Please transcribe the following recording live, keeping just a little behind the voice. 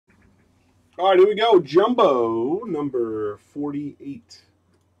All right, here we go. Jumbo number 48.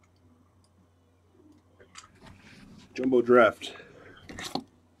 Jumbo draft.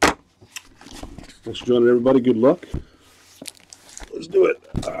 Thanks for joining, everybody. Good luck. Let's do it.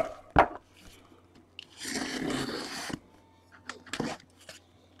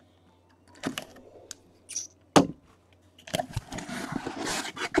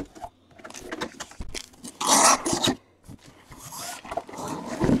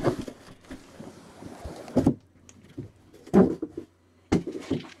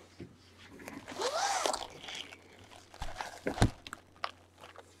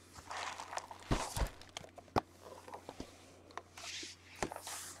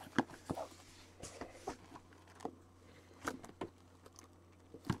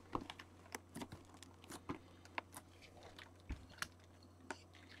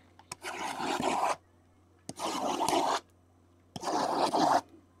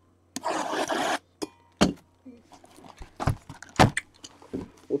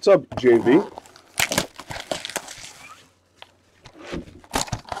 What's up, JV?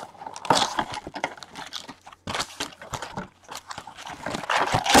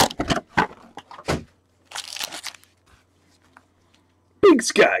 Big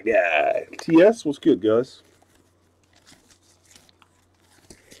Sky Guy. TS, what's good, guys?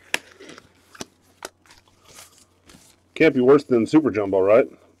 Can't be worse than Super Jumbo, right?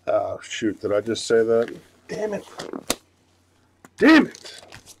 Oh, shoot. Did I just say that? Damn it. Damn it.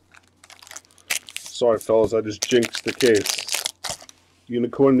 Sorry, fellas. I just jinxed the case.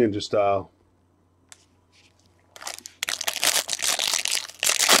 Unicorn Ninja style.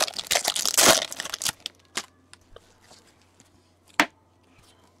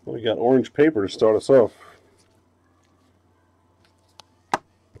 Well, we got orange paper to start us off.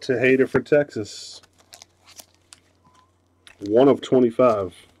 Tejada for Texas. 1 of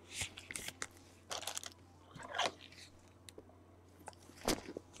 25.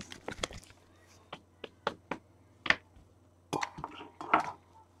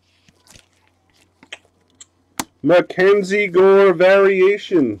 Mackenzie Gore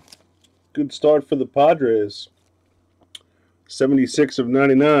variation. Good start for the Padres. 76 of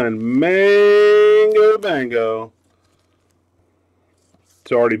 99. Mango Bango.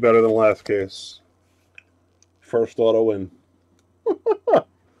 It's already better than last case. First auto win.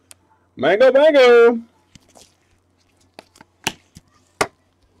 Mango Bango.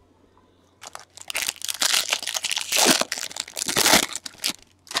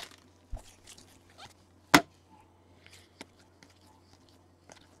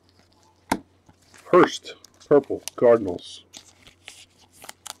 Hurst, purple, Cardinals.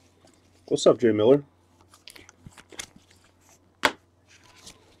 What's up, Jay Miller?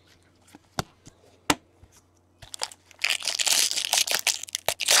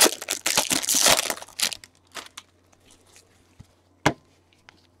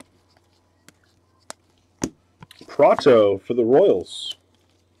 Prato for the Royals.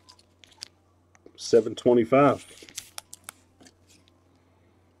 725.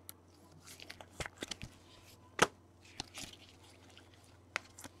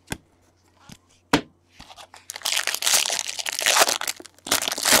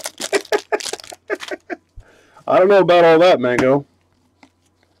 I don't know about all that, Mango.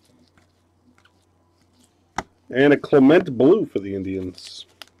 And a Clement Blue for the Indians.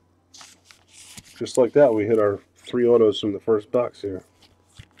 Just like that, we hit our 3 autos from the first box here.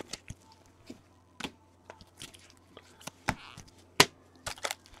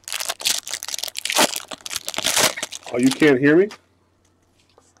 Oh, you can't hear me?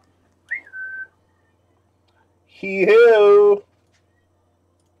 Hee-ho!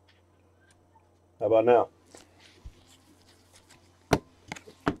 How about now?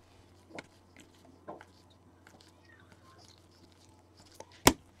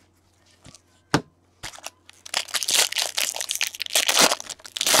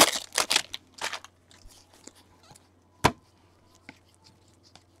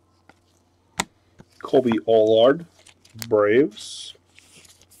 Colby Allard, Braves.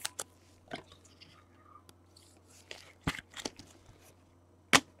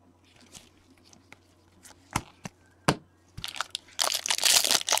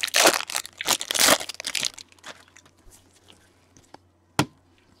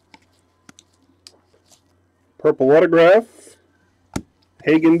 Purple autograph,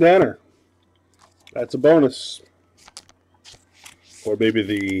 Hagen Danner. That's a bonus. Or maybe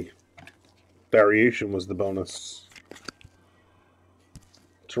the variation was the bonus.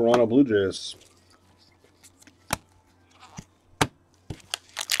 Toronto Blue Jays.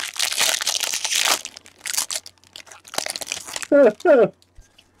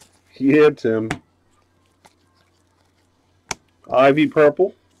 Yeah, Tim. Ivy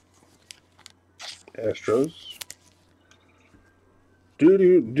purple. Astros. Do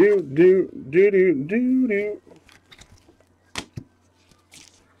do do do do do do do.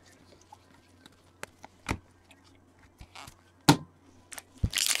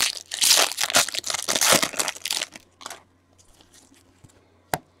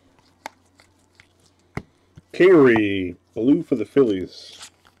 Kingery, blue for the Phillies.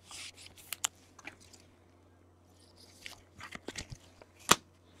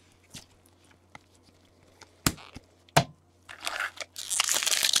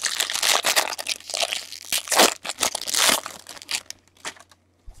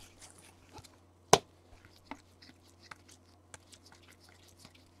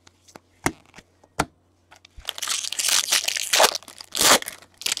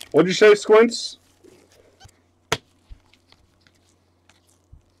 What'd you say, Squints?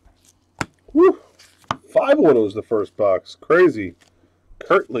 Woo! 5 autos the first box. Crazy.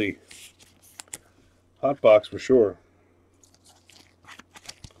 Curtly. Hot box for sure.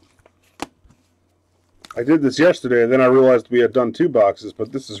 I did this yesterday, and then I realized we had done 2 boxes,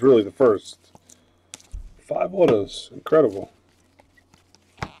 but this is really the first. 5 autos. Incredible.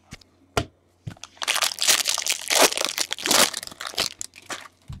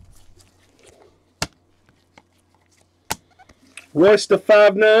 Rest of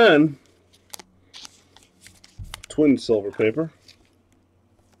 5/9. Twin silver paper.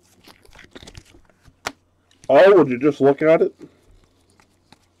 Oh, would you just look at it?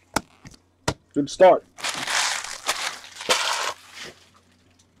 Good start.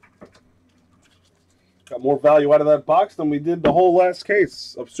 Got more value out of that box than we did the whole last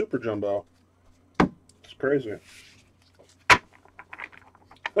case of Super Jumbo. It's crazy.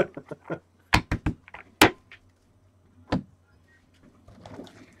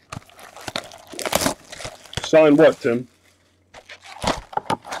 Sign what, Tim?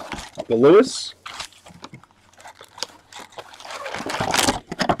 The Lewis?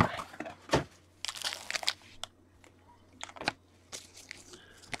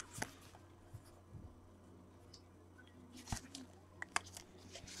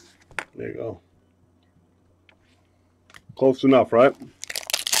 There you go. Close enough, right?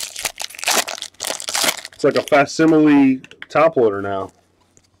 It's like a facsimile top loader now.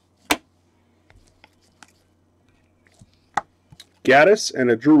 Gaddis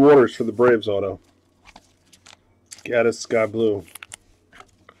and a Drew Waters for the Braves auto. Gaddis Sky Blue.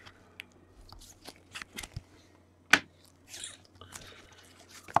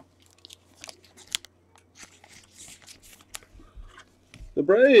 The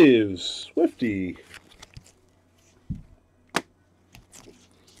Braves, Swifty.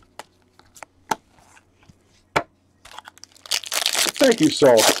 Thank you,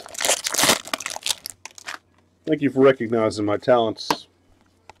 Salt. Thank you for recognizing my talents.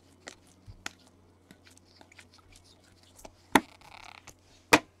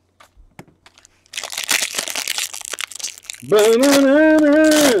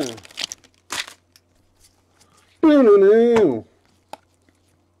 Ba-na-na-na. Ba-na-na.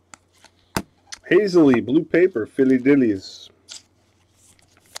 Hazley, blue paper, Philly Dillies.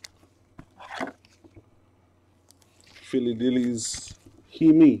 Philly Dillies,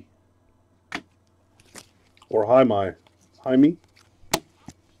 He-Me. Or Hi-My. Hi-Me?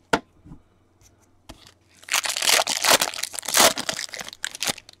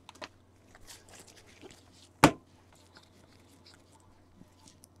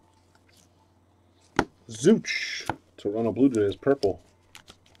 Zooch. Toronto Blue Jays, purple.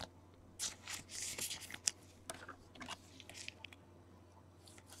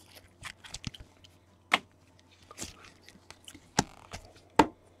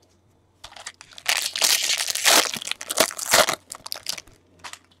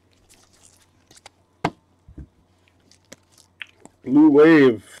 Blue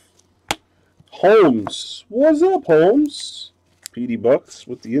Wave. Holmes. What's up, Holmes? Petey Bucks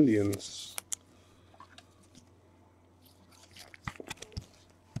with the Indians.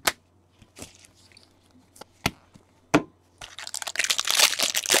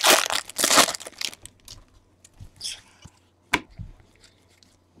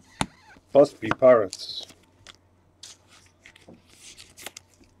 Must be Pirates.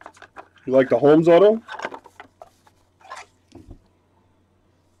 You like the Holmes auto?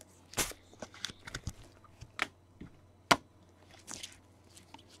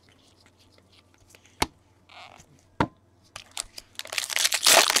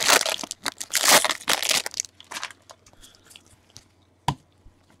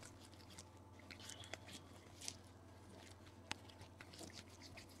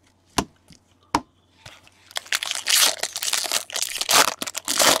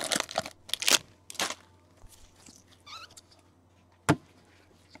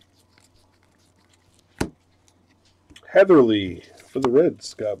 Heatherly for the Reds,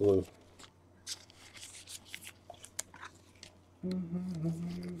 Sky Blue.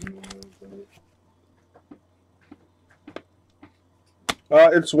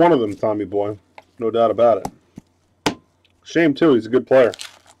 It's one of them, Tommy Boy. No doubt about it. Shame, too. He's a good player.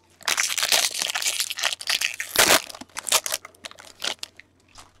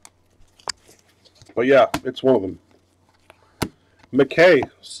 But yeah, it's one of them. McKay,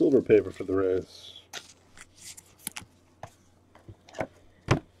 silver paper for the Rays.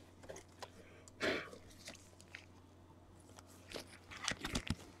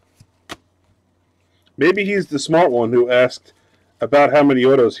 Maybe he's the smart one who asked about how many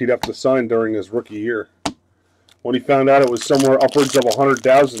autos he'd have to sign during his rookie year. When he found out it was somewhere upwards of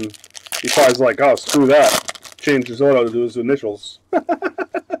 100,000, he probably was like, oh, screw that. Change his auto to his initials.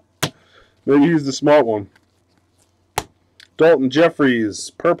 Maybe he's the smart one. Dalton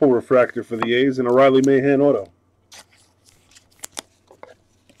Jeffries, purple refractor for the A's, and a Riley Mahan auto.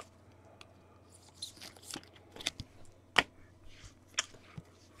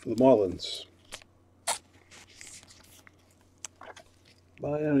 For the Marlins.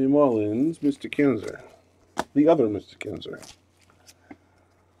 Miami Marlins, Mr. Kinzer. The other Mr. Kinzer.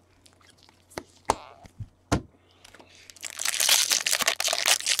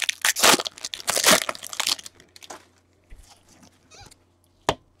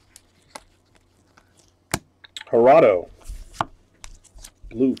 Gerardo,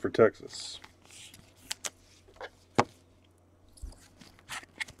 blue for Texas.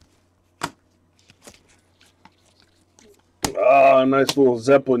 Ah, nice little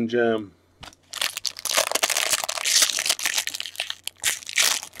Zeppelin gem.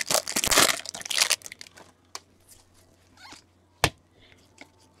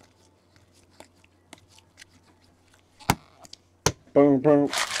 Boom, boom,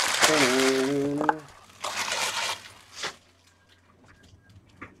 boom.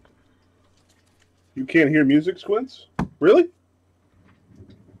 You can't hear music, Squints? Really?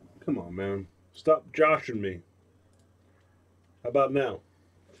 Come on, man. Stop joshing me. How about now?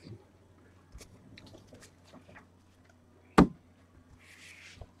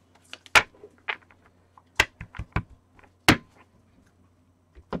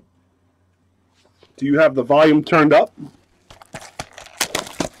 Do you have the volume turned up?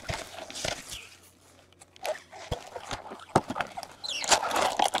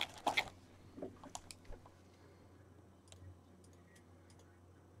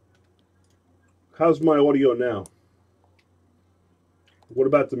 How's my audio now? What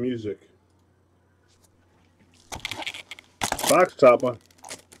about the music? Box topper.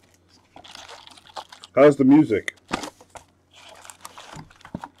 How's the music?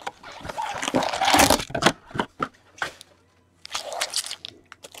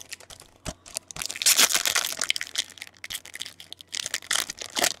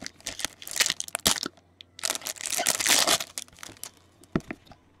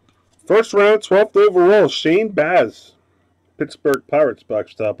 First round, 12th overall, Shane Baz. Pittsburgh Pirates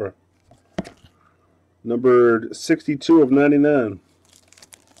box topper. Numbered 62 of 99.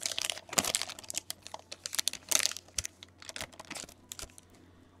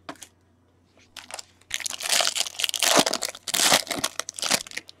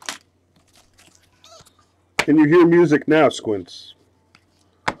 Can you hear music now, Squints?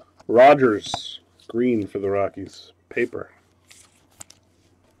 Rogers, green for the Rockies. Paper.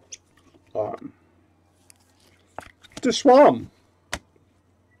 DeSwam.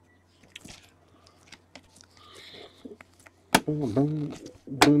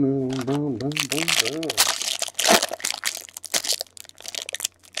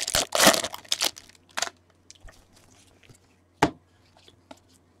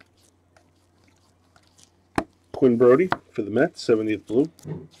 Quinn Brody for the Mets, 70th blue.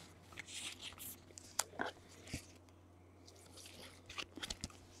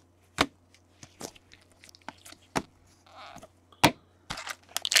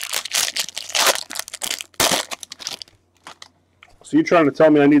 So you trying to tell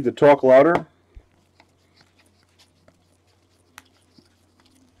me I need to talk louder?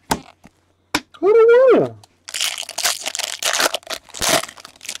 I don't wanna.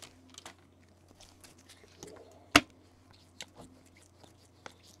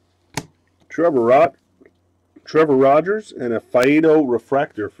 Trevor Rogers and a Faedo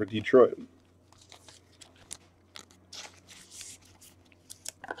refractor for Detroit.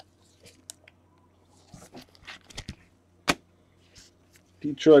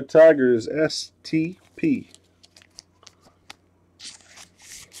 Detroit Tigers STP.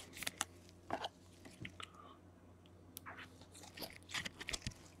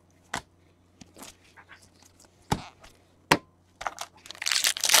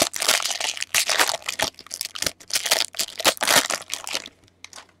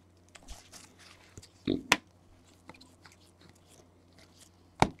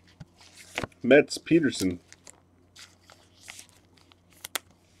 Mets, Peterson.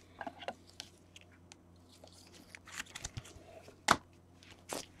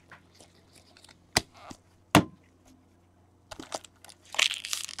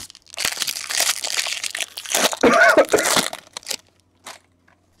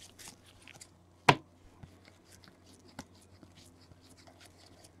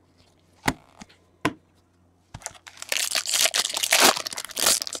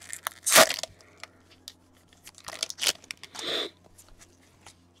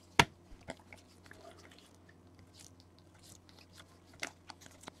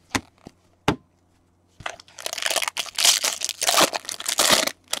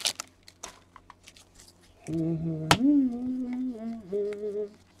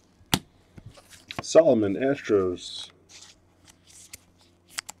 Solomon, Astros.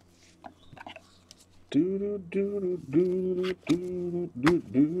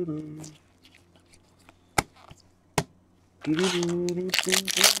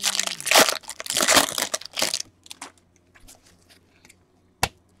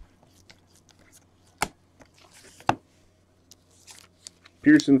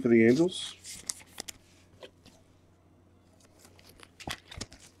 Pearson for the Angels.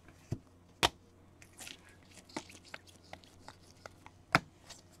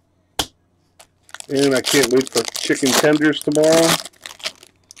 And I can't wait for chicken tenders tomorrow.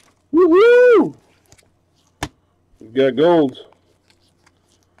 Woohoo! We've got gold.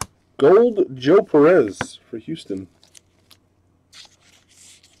 Gold Joe Perez for Houston.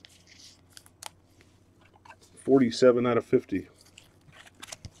 47 out of 50.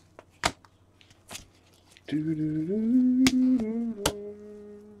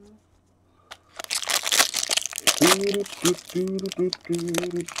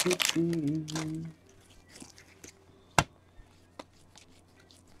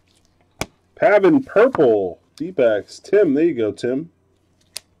 Pavin purple. D-backs. Tim, there you go, Tim.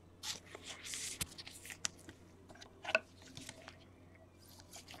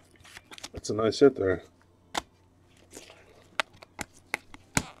 That's a nice hit there.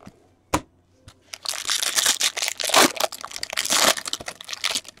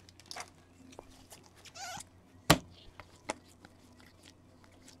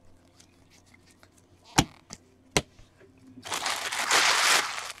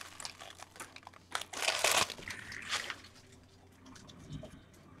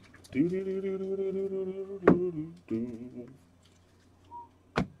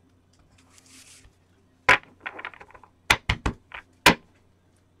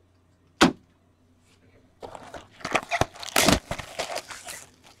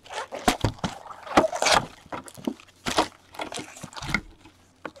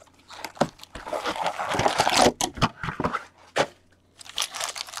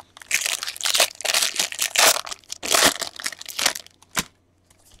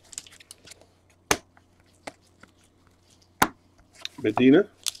 Medina,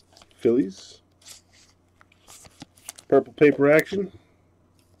 Phillies. Purple paper action.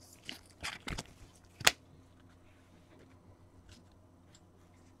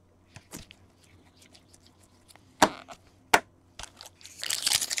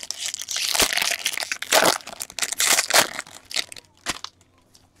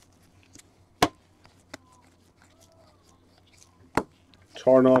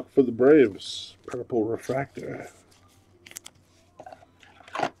 Tarnock for the Braves. Purple refractor.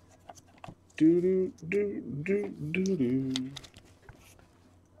 Do do do do do do.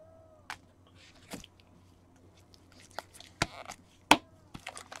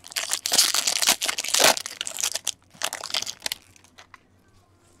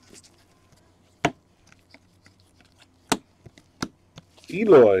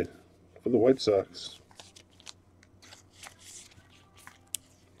 Eloy for the White Sox.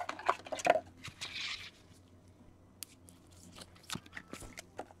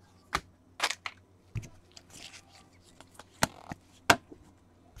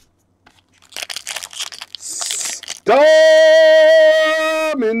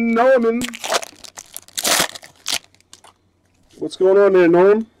 Norman. What's going on there,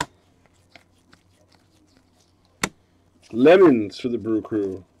 Norm? Lemons for the Brew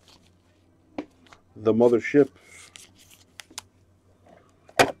Crew. The mothership.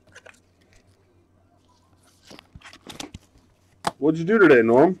 What'd you do today,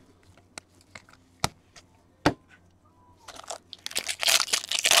 Norm?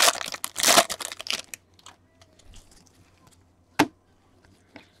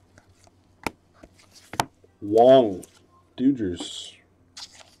 Wong, Dodgers.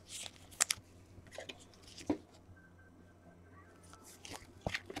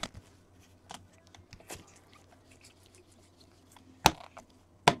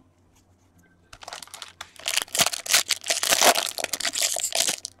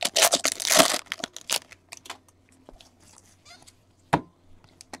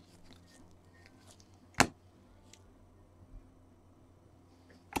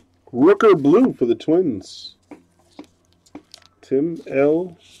 Rooker blue for the Twins. Tim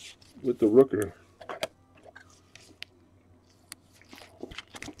L. with the Rooker.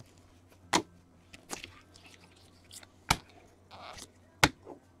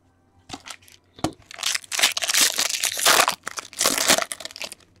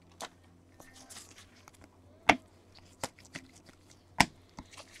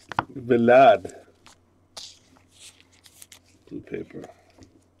 Velad. Blue paper.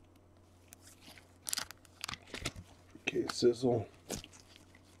 Okay, sizzle.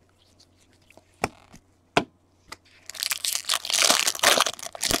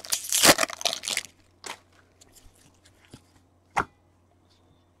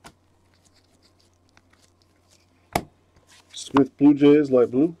 Smith Blue Jays,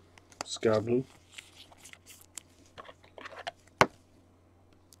 light blue, sky blue.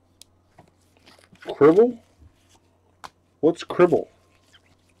 Cribble? What's Cribble?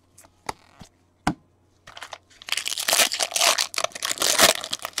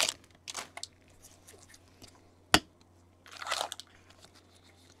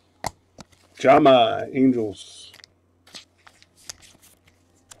 Jama, Angels.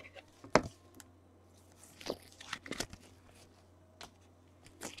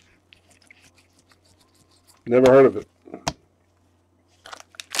 Never heard of it.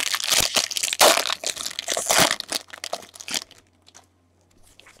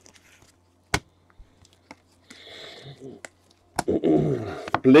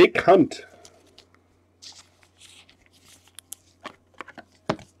 Blake Hunt.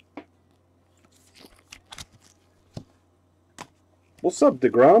 What's up,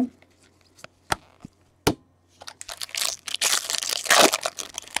 DeGrom?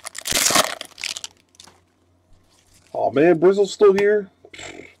 Oh man, Brizzle's still here?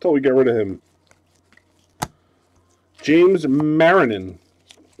 Thought we got rid of him. James Marinan.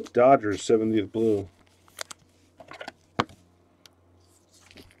 Dodgers, 70th blue.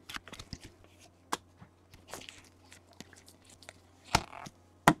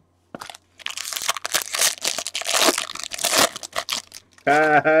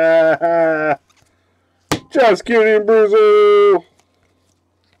 Ha ha ha! Just kidding, Brizzle!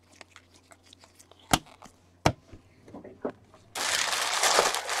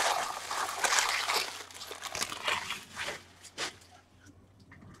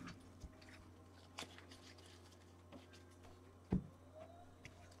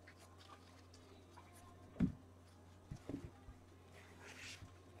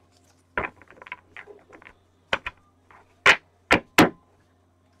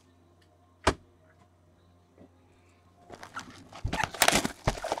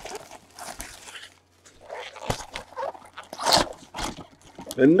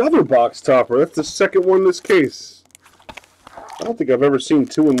 Another box topper. That's the second one in this case. I don't think I've ever seen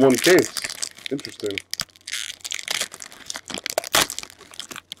two in one case. Interesting.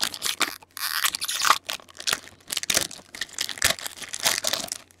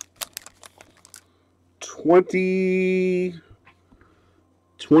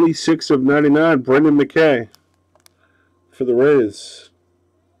 $26 of 99. Brendan McKay for the Rays.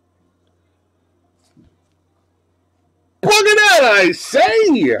 Bugging out, I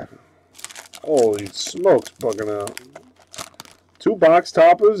say! Holy smokes, bugging out. Two box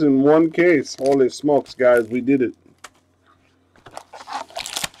toppers in one case. Holy smokes, guys, we did it.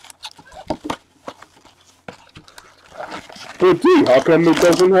 But gee, how come it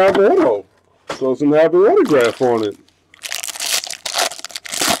doesn't have auto? It doesn't have the autograph on it.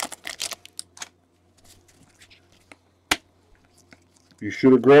 You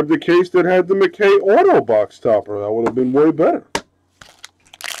should have grabbed the case that had the McKay auto box topper. That would have been way better.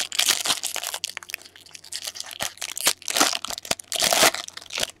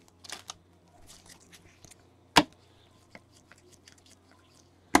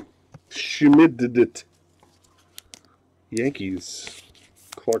 Schmidt did it. Yankees.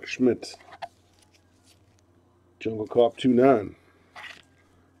 Clark Schmidt. Jungle Cop 2-9.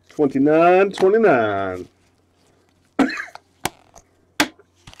 29-29.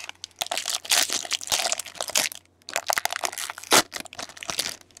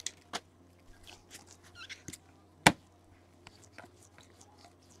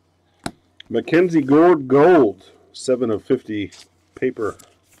 Mackenzie Gore Gold, 7 of 50 paper.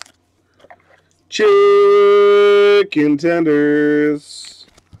 Chicken tenders.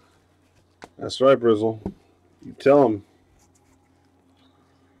 That's right, Brizzle. You tell him.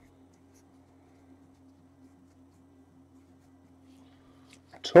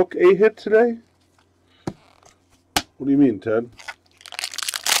 Took a hit today? What do you mean, Ted?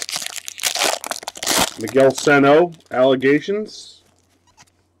 Miguel Sano, allegations?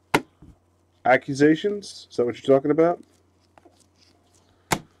 Accusations? Is that what you're talking about?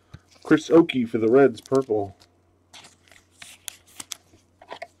 Chris Oakey for the Reds, purple.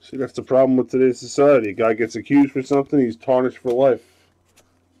 See, that's the problem with today's society. A guy gets accused for something, he's tarnished for life.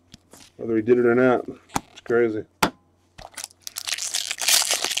 Whether he did it or not. It's crazy.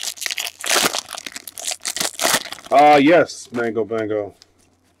 Yes, Mango Bango.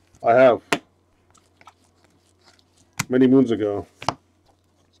 I have. Many moons ago.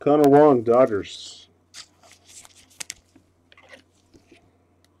 Connor Wong, Dodgers.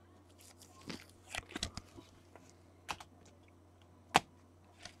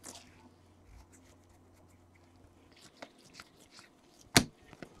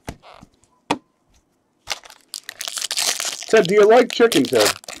 Ted, do you like chicken,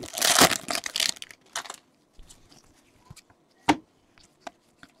 Ted?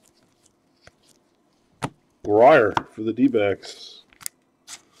 Grier for the D-backs.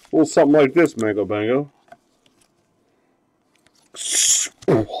 A little something like this, Mango Bango.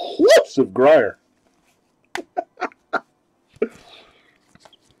 Explosive Grier.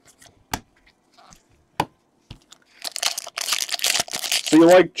 So you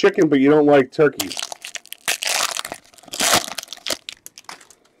like chicken, but you don't like turkey.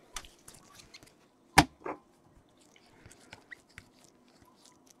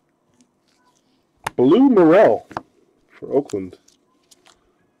 Blue Morel for Oakland.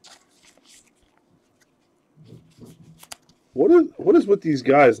 What is with these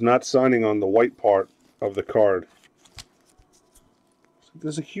guys not signing on the white part of the card?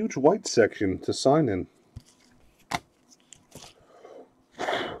 There's a huge white section to sign in.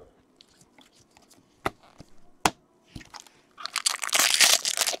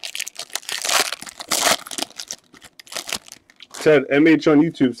 Ted, MH on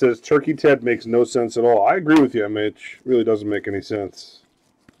YouTube says Turkey Ted makes no sense at all. I agree with you, MH. It really doesn't make any sense.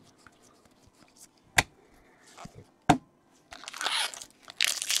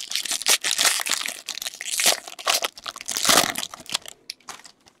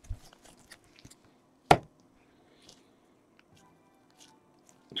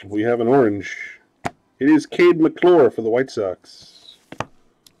 We have an orange. It is Cade McClure for the White Sox.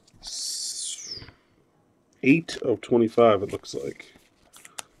 8 of 25, it looks like.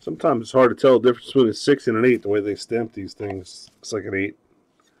 Sometimes it's hard to tell the difference between a 6 and an 8, the way they stamp these things. Looks like an 8.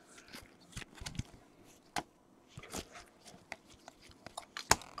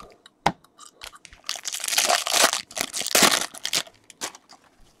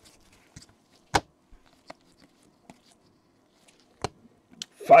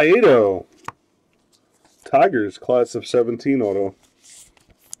 Faedo. Tigers, class of 17 auto.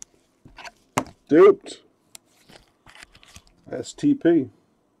 Duped. STP.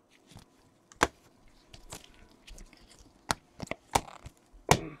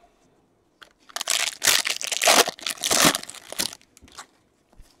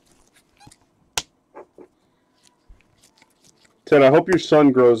 Ted, I hope your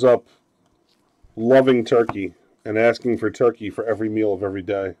son grows up loving turkey and asking for turkey for every meal of every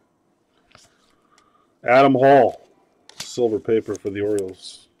day. Adam Hall, silver paper for the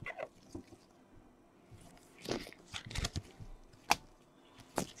Orioles.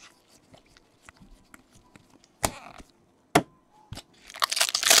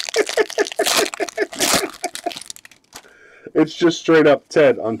 It's just straight up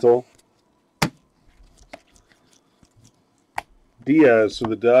Ted, Until. Diaz for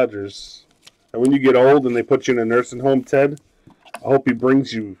the Dodgers. And when you get old and they put you in a nursing home, Ted, I hope he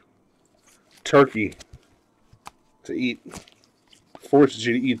brings you turkey to eat. Forces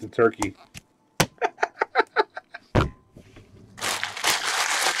you to eat the turkey.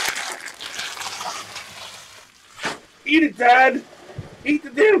 Eat it, Dad! Eat the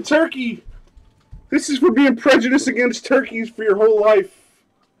damn turkey! This is for being prejudiced against turkeys for your whole life.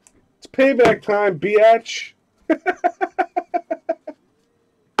 It's payback time, biatch.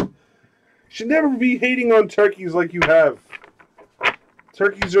 Should never be hating on turkeys like you have.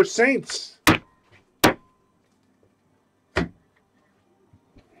 Turkeys are saints.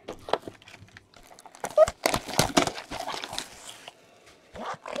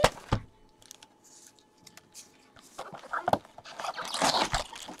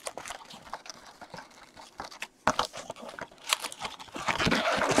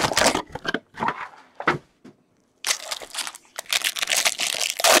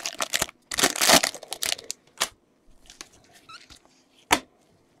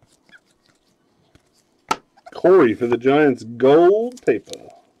 Corey for the Giants, gold paper.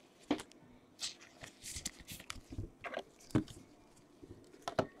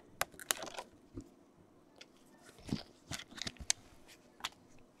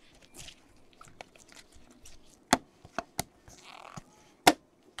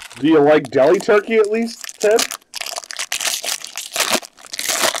 Do you like deli turkey at least, Ted?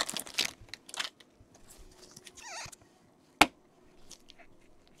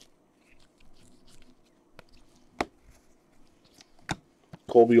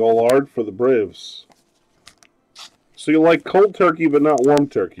 Colby Allard for the Braves. So you like cold turkey but not warm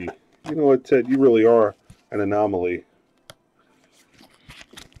turkey. You know what, Ted? You really are an anomaly.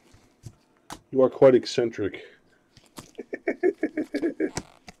 You are quite eccentric.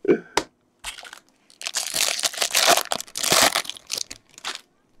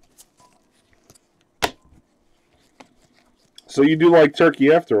 So you do like turkey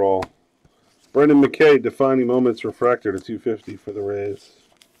after all. Brendan McKay, defining moments refractor to 250 for the Rays.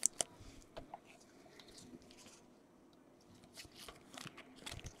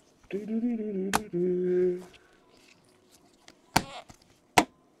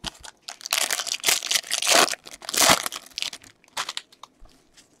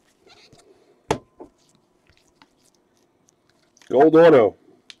 Gold auto.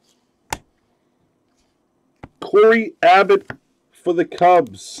 Corey Abbott for the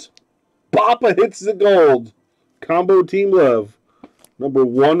Cubs. Papa hits the gold. Combo Team Love. Number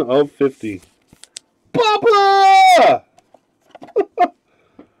 1 of 50. Papa!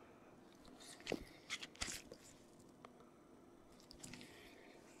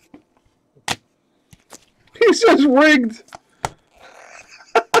 He says rigged.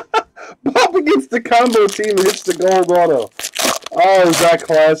 Papa gets the combo team and hits the gold auto. Oh, is that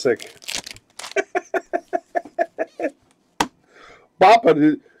classic? Papa,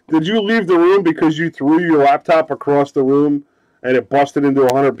 did you leave the room because you threw your laptop across the room and it busted into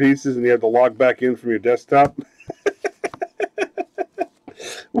 100 pieces and you had to log back in from your desktop?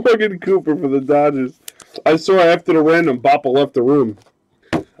 Logan Cooper for the Dodgers. I saw after the random, Papa left the room.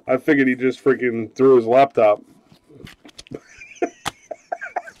 I figured he just freaking threw his laptop.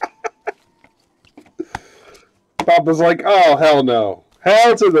 Papa's like, oh, hell no.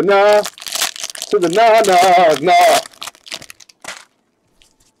 Hell to the nah. To the nah, nah, nah.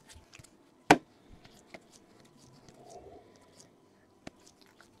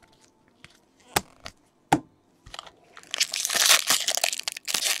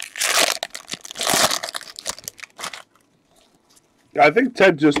 I think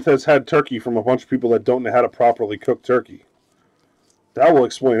Ted just has had turkey from a bunch of people that don't know how to properly cook turkey. That will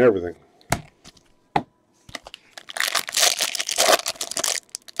explain everything.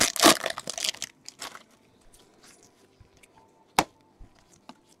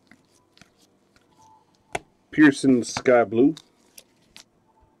 Pearson Sky Blue.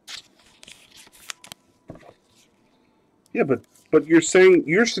 Yeah, but you're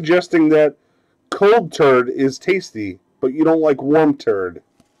suggesting that cold turd is tasty, but you don't like warm turd.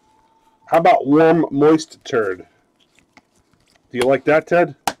 How about warm, moist turd? Do you like that,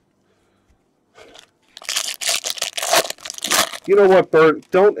 Ted? You know what,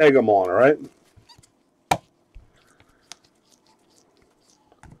 Bert? Don't egg them on, all right?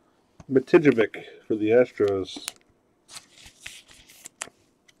 Matijevic for the Astros.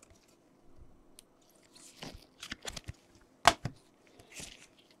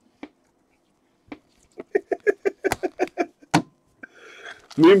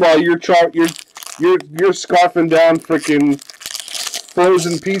 Meanwhile, you're scarfing down freaking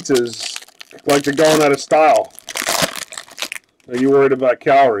frozen pizzas like they're going out of style. Are you worried about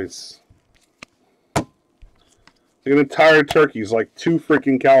calories? An entire turkey's like 2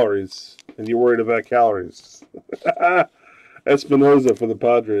 freaking calories, and you're worried about calories. Espinoza for the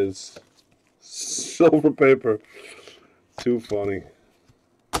Padres. Silver paper. Too funny.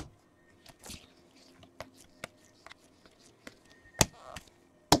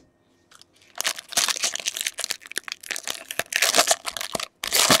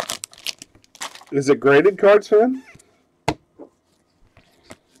 Is it graded, Cards fan?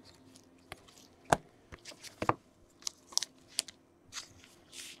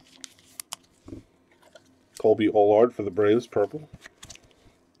 Colby Allard for the Braves, purple.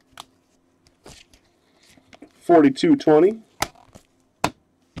 42-20.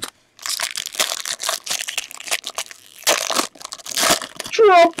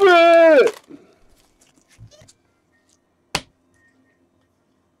 Trumpet!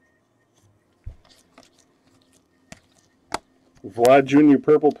 Vlad Jr.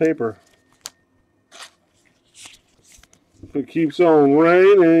 purple paper. If it keeps on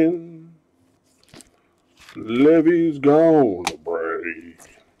raining, Levy's gonna break.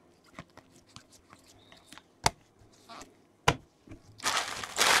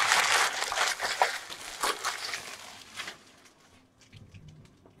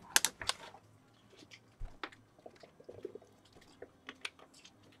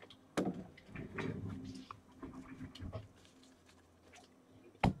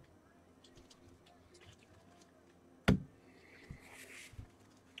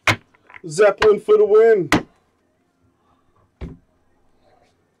 Zeppelin for the win.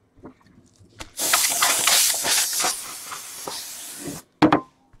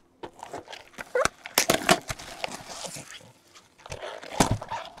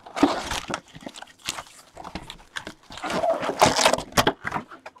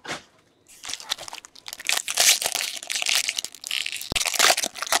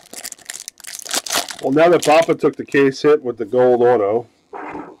 Well, now that Papa took the case hit with the gold auto,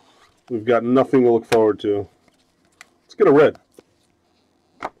 we've got nothing to look forward to. Let's get a red.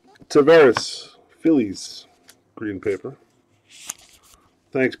 Tavares, Phillies, green paper.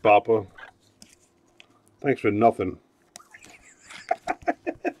 Thanks, Papa. Thanks for nothing.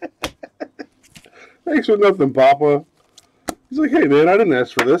 Thanks for nothing, Papa. He's like, hey, man, I didn't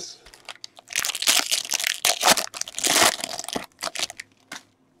ask for this.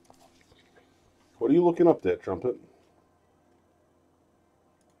 What are you looking up there, Trumpet?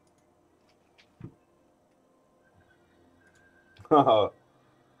 To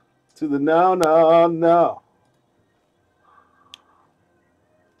the no.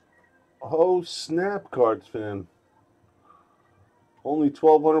 Oh, snap, Cards fan. Only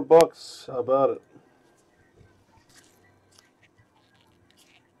 $1,200. How about it?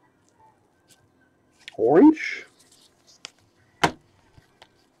 Orange?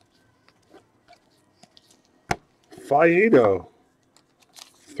 Faedo.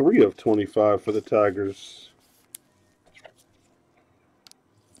 3 of 25 for the Tigers.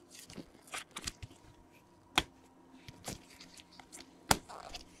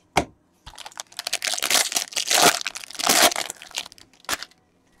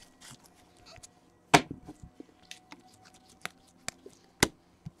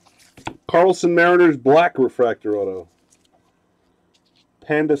 Carlson Mariners black refractor auto.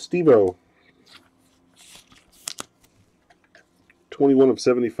 Panda Stevo. 21 of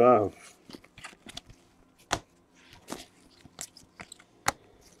 75.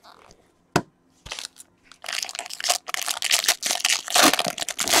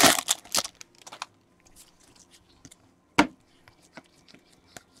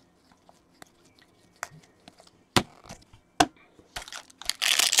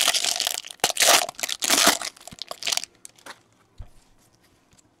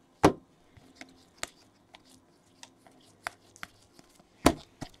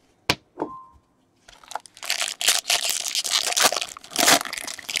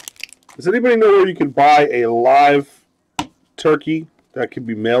 Does anybody know where you can buy a live turkey that can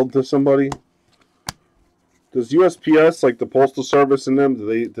be mailed to somebody? Does USPS, like the Postal Service and them, do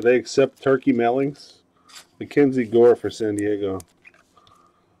they accept turkey mailings? Mackenzie Gore for San Diego.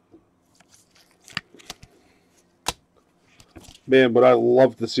 Man, but I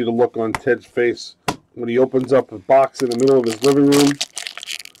love to see the look on Ted's face when he opens up a box in the middle of his living room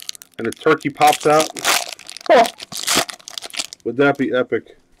and a turkey pops out. Oh, would that be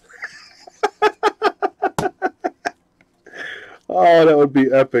epic? Oh, that would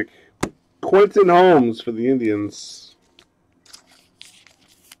be epic. Quentin Holmes for the Indians.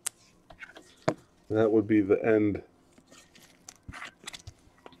 That would be the end.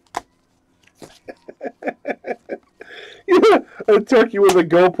 Yeah, a turkey with a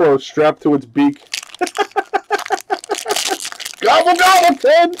GoPro strapped to its beak. Gobble, gobble,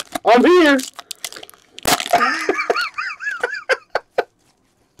 Ted! I'm here!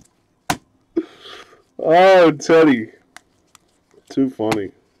 Oh, Teddy. Too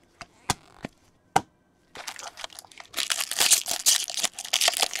funny.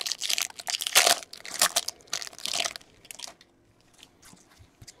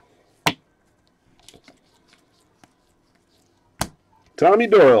 Tommy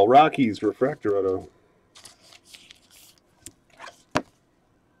Doyle, Rockies, refractor auto.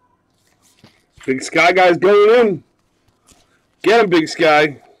 Big Sky guy's going in. Get him, Big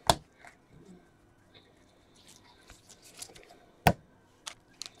Sky.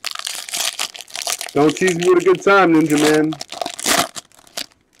 Don't tease me with a good time, Ninja Man.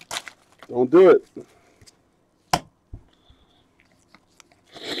 Don't do it.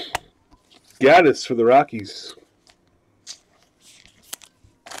 Gaddis for the Rockies.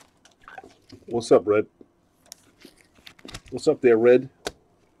 What's up, Red? What's up there, Red?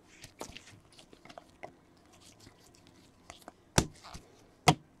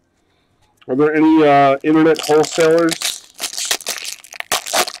 Are there any internet wholesalers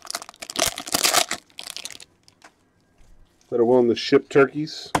that are willing to ship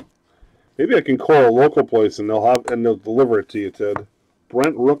turkeys? Maybe I can call a local place and they'll deliver it to you, Ted.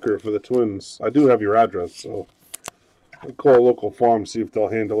 Brent Rooker for the Twins. I do have your address, so I'll call a local farm, see if they'll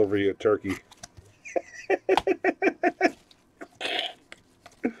hand deliver you a turkey.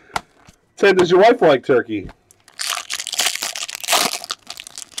 Ted, does your wife like turkey?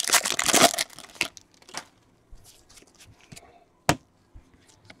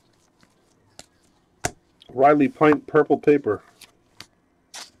 Riley Pint purple paper.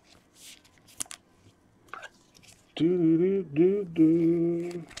 Do.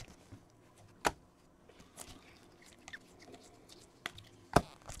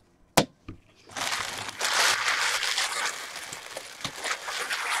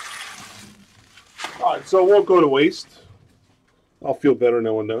 All right, so it won't go to waste. I'll feel better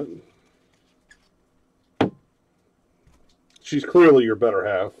knowing that. She's clearly your better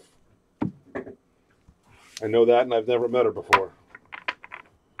half. I know that, and I've never met her before.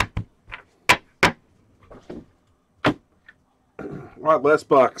 All right, last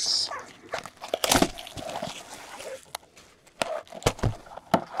box.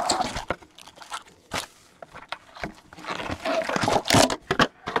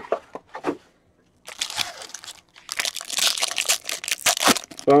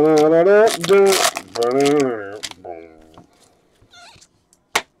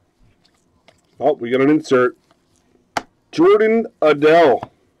 Oh, we got an insert. Jordan Adele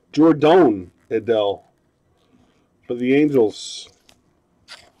for the Angels.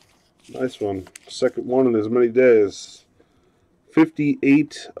 Nice one. Second one in as many days.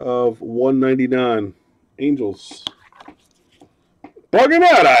 58 of 199. Angels. Bugging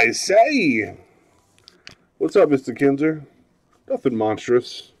out, I say. What's up, Mr. Kinzer? Nothing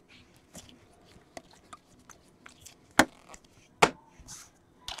monstrous.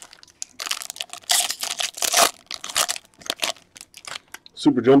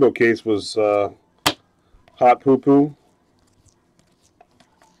 Super Jumbo case was Hot Poo Poo.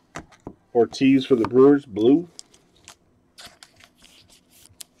 Ortiz for the Brewers, blue.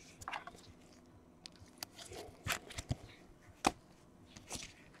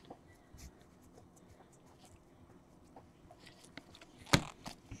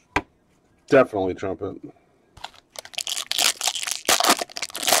 Definitely Trumpet.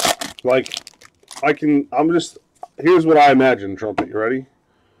 Like, here's what I imagine, Trumpet. You ready?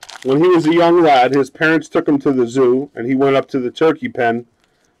 When he was a young lad, his parents took him to the zoo, and he went up to the turkey pen,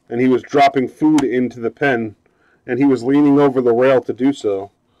 and he was dropping food into the pen, and he was leaning over the rail to do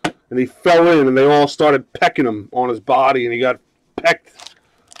so. And he fell in, and they all started pecking him on his body, and he got pecked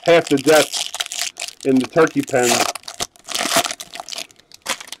half to death in the turkey pen.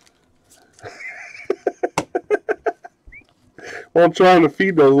 While trying to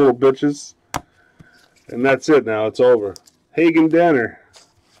feed those little bitches. And that's it now. It's over. Hagen Danner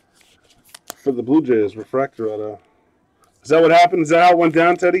for the Blue Jays. Refractor auto. Is that what happened? Is that how it went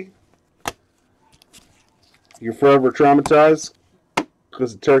down, Teddy? You're forever traumatized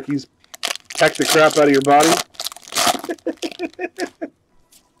because the turkeys pecked the crap out of your body?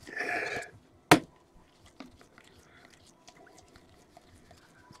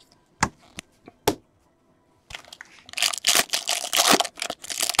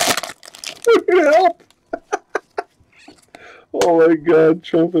 We're gonna help. Oh my God,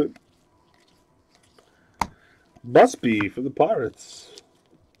 Trumpet. Busby for the Pirates.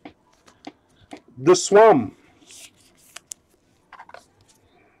 The Swam.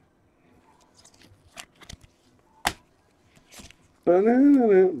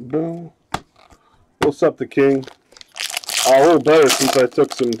 What's up, the King? A little better since I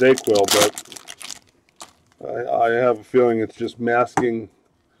took some Dayquil, but I have a feeling it's just masking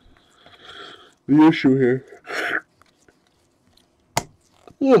the issue here.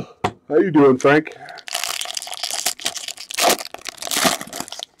 How you doing, Frank?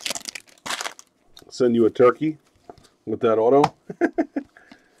 Send you a turkey with that auto.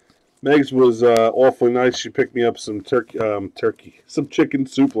 Megs was awfully nice. She picked me up some some chicken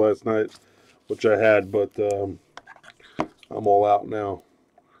soup last night, which I had, but I'm all out now.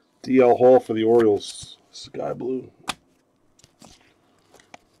 DL Hall for the Orioles, sky blue.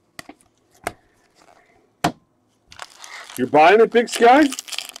 You're buying it, Big Sky?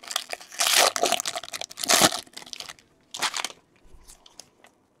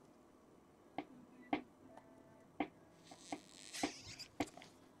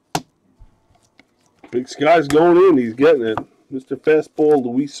 Big Sky's going in. He's getting it. Mr. Fastball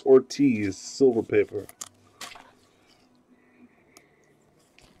Luis Ortiz, silver paper.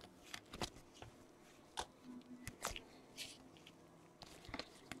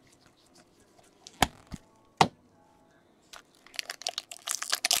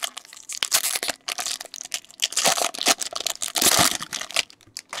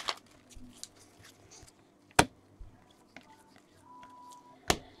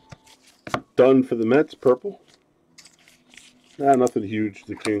 Done for the Mets, purple. Nothing huge,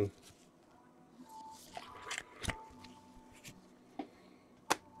 the King.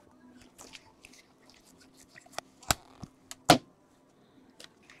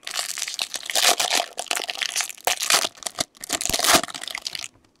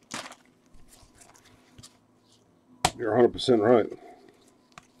 You're 100% right.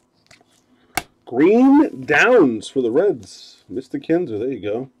 Green Downs for the Reds. Mr. Kinzer, there you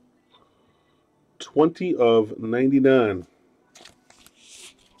go. 20 of 99.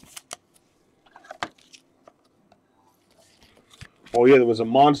 Oh, yeah, there was a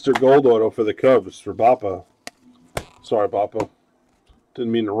monster gold auto for the Cubs for Bappa. Sorry, Bappa.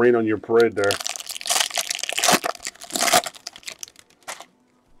 Didn't mean to rain on your parade there.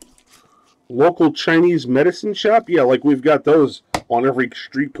 Local Chinese medicine shop? Yeah, like we've got those on every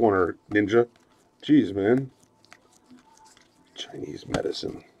street corner, Ninja. Jeez, man. Chinese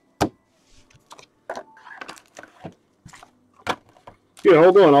medicine. Yeah,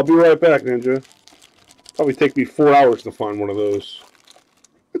 hold on. I'll be right back, Ninja. Probably take me 4 hours to find one of those.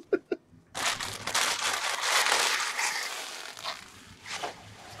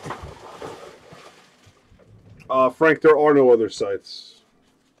 Frank, there are no other sites.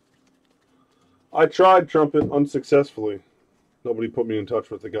 I tried Trumpet unsuccessfully. Nobody put me in touch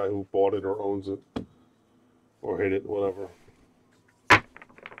with the guy who bought it or owns it. Or hid it, whatever.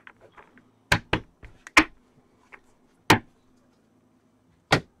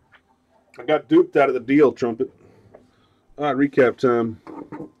 I got duped out of the deal, Trumpet. All right, recap time.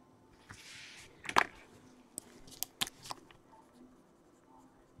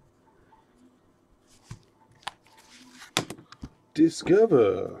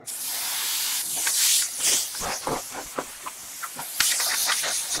 Discover.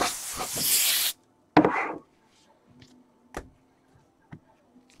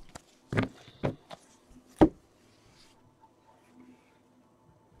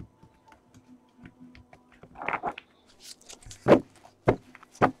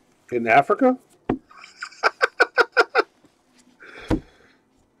 In Africa?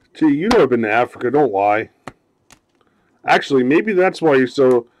 Gee, you've never been to Africa, don't lie. Actually, maybe that's why you're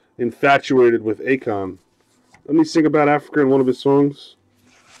so infatuated with Akon. Let me sing about Africa in one of his songs.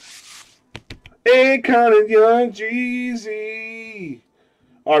 Akon and Young Jeezy.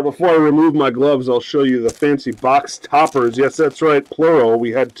 All right, before I remove my gloves, I'll show you the fancy box toppers. Yes, that's right, plural.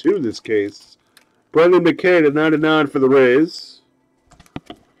 We had two this case. Brendan McKay at 99 for the Rays.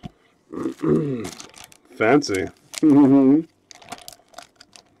 Fancy.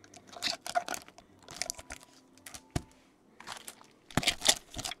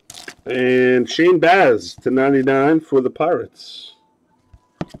 And Shane Baz to 99 for the Pirates.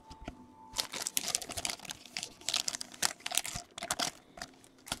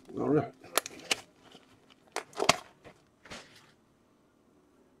 All right.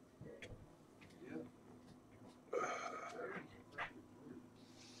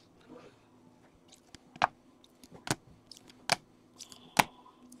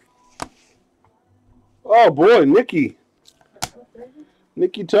 Oh boy, Nikki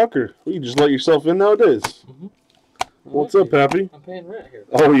Tucker. You just let yourself in nowadays. Mm-hmm. What's up, Pappy? I'm paying rent here.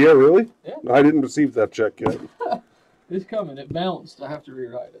 Oh yeah, really? Yeah. I didn't receive that check yet. It's coming. It bounced. I have to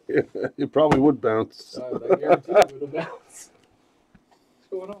rewrite it. It probably would bounce. I guarantee it would bounce. What's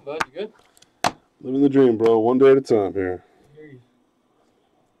going on, bud? You good? Living the dream, bro. One day at a time here. I hear you.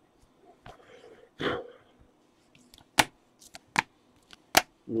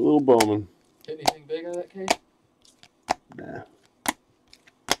 Your little Bowman. Anything big out of that case? Nah.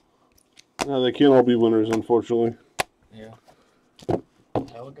 No, they can't all be winners, unfortunately. Yeah.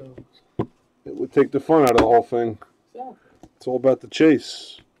 How it goes. It would take the fun out of the whole thing. Exactly. It's all about the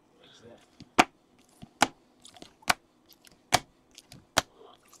chase.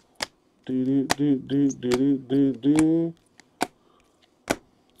 Do do do do do do do.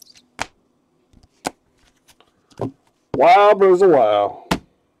 Wow, bro's a wow.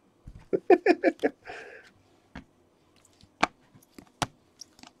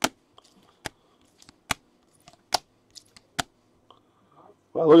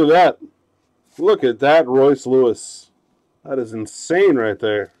 Wow, look at that. Look at that, Royce Lewis. That is insane right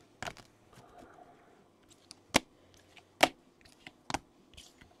there.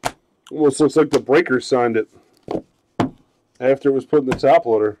 Almost looks like the Breakers signed it after it was put in the top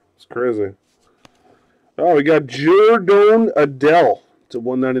loader. It's crazy. Oh, we got Jordan Adele to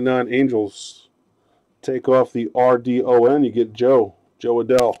 199 Angels. Take off the RDON, you get Joe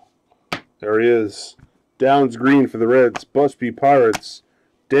Adele. There he is. Downs green for the Reds. Busby Pirates.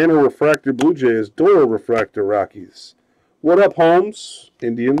 Dano Refractor Blue Jays. Doyle Refractor Rockies. What up, Holmes?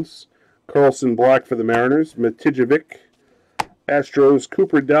 Indians. Carlson Black for the Mariners. Matijevic. Astros.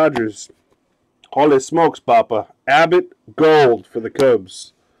 Cooper Dodgers. Holy smokes, Papa. Abbott Gold for the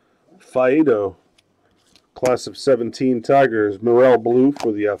Cubs. Faedo. Class of 17 Tigers. Morel Blue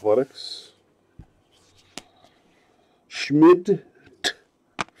for the Athletics. Schmid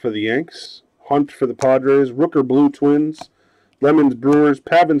for the Yanks. Hunt for the Padres. Rooker Blue Twins. Lemons Brewers.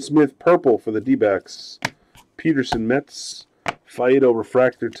 Pavin Smith Purple for the D-backs. Peterson Mets. Faedo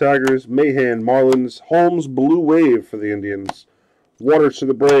Refractor Tigers. Mahan Marlins. Holmes Blue Wave for the Indians. Waters for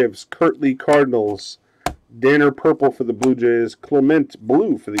the Braves. Kirtley Cardinals. Danner Purple for the Blue Jays. Clement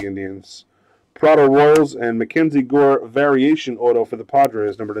Blue for the Indians. Prado Royals and Mackenzie Gore Variation Auto for the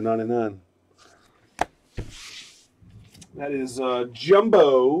Padres, number to 99. That is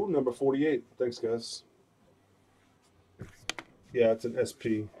Jumbo, number 48. Thanks, guys. Yeah, it's an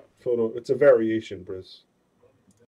SP photo. It's a variation, Briz.